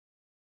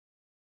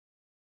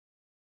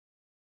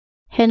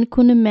Han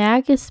kunne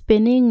mærke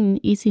spændingen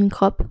i sin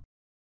krop.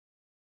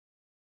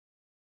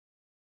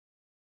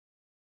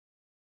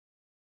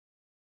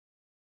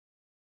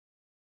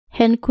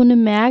 Han kunne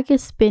mærke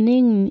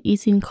spændingen i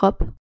sin krop.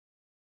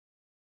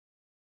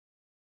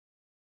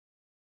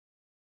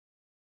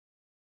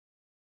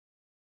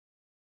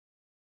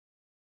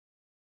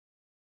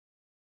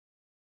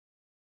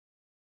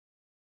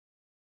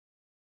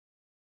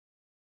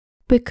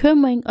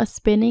 Bekymring og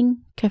spænding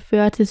kan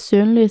føre til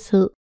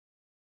søvnløshed.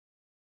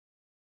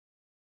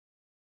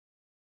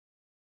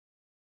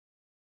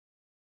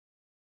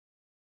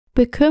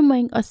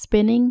 Bekymring og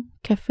spænding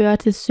kan føre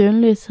til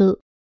søvnløshed.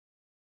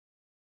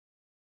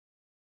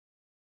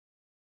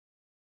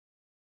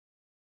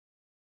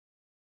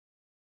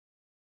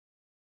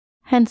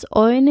 Hans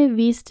øjne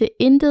viste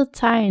intet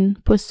tegn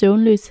på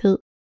søvnløshed.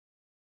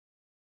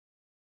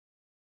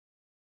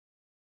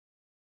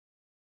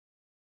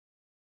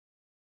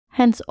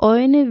 Hans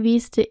øjne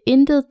viste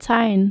intet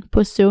tegn på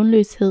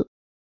søvnløshed.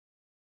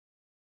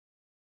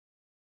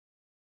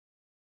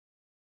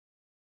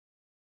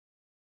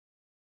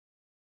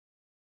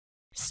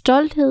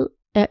 Stolthed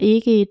er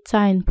ikke et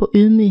tegn på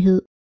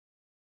ydmyghed.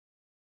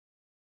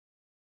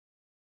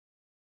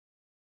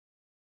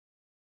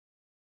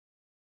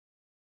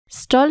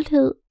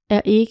 Stolthed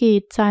er ikke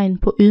et tegn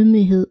på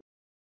ydmyghed.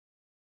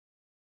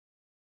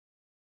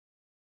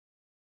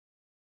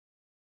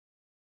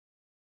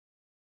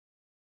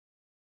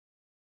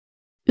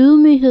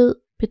 Ydmyghed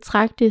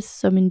betragtes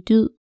som en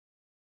dyd.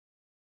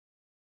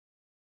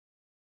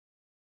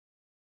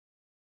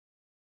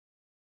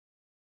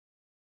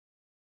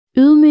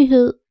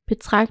 Ydmyghed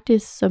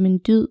betragtes som en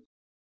dyd.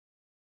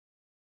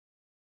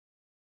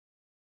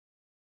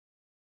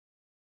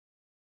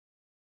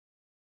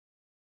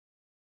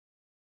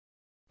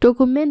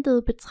 Dokumentet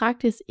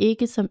betragtes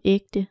ikke som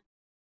ægte.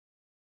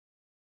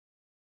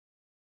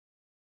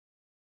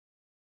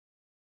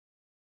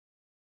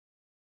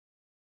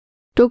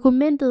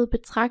 Dokumentet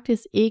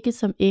betragtes ikke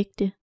som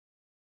ægte.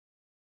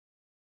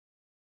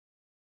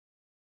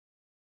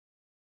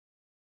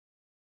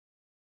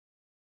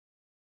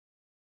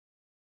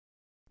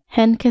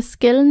 Han kan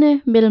skelne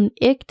mellem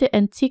ægte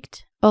antikt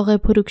og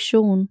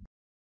reproduktion.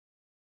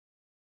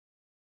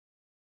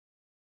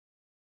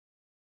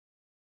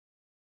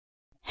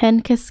 Han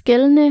kan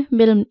skelne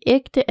mellem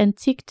ægte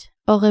antikt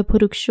og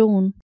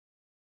reproduktion.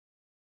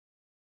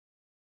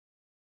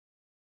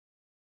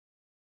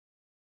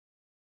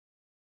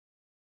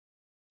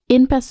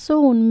 En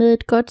person med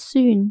et godt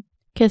syn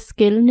kan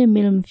skelne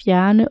mellem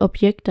fjerne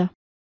objekter.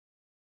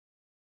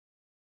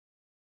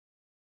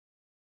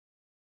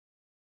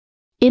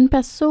 En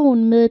person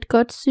med et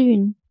godt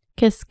syn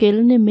kan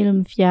skelne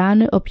mellem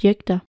fjerne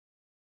objekter.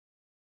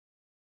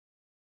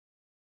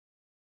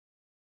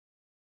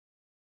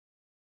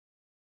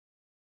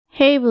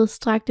 Havet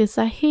strakte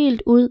sig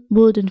helt ud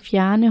mod den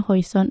fjerne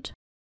horisont.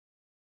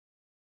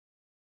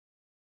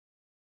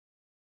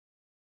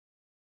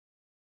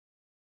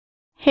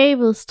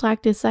 Havet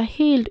strakte sig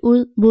helt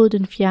ud mod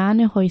den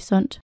fjerne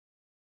horisont.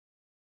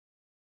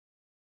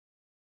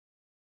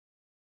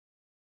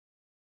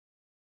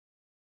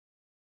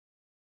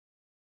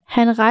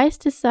 Han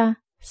rejste sig,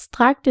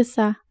 strakte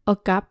sig og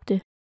gabte.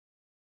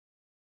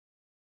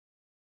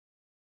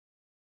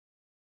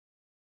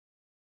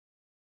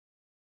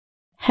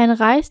 Han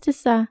rejste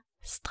sig,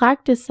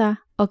 strakte sig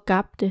og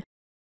gabte.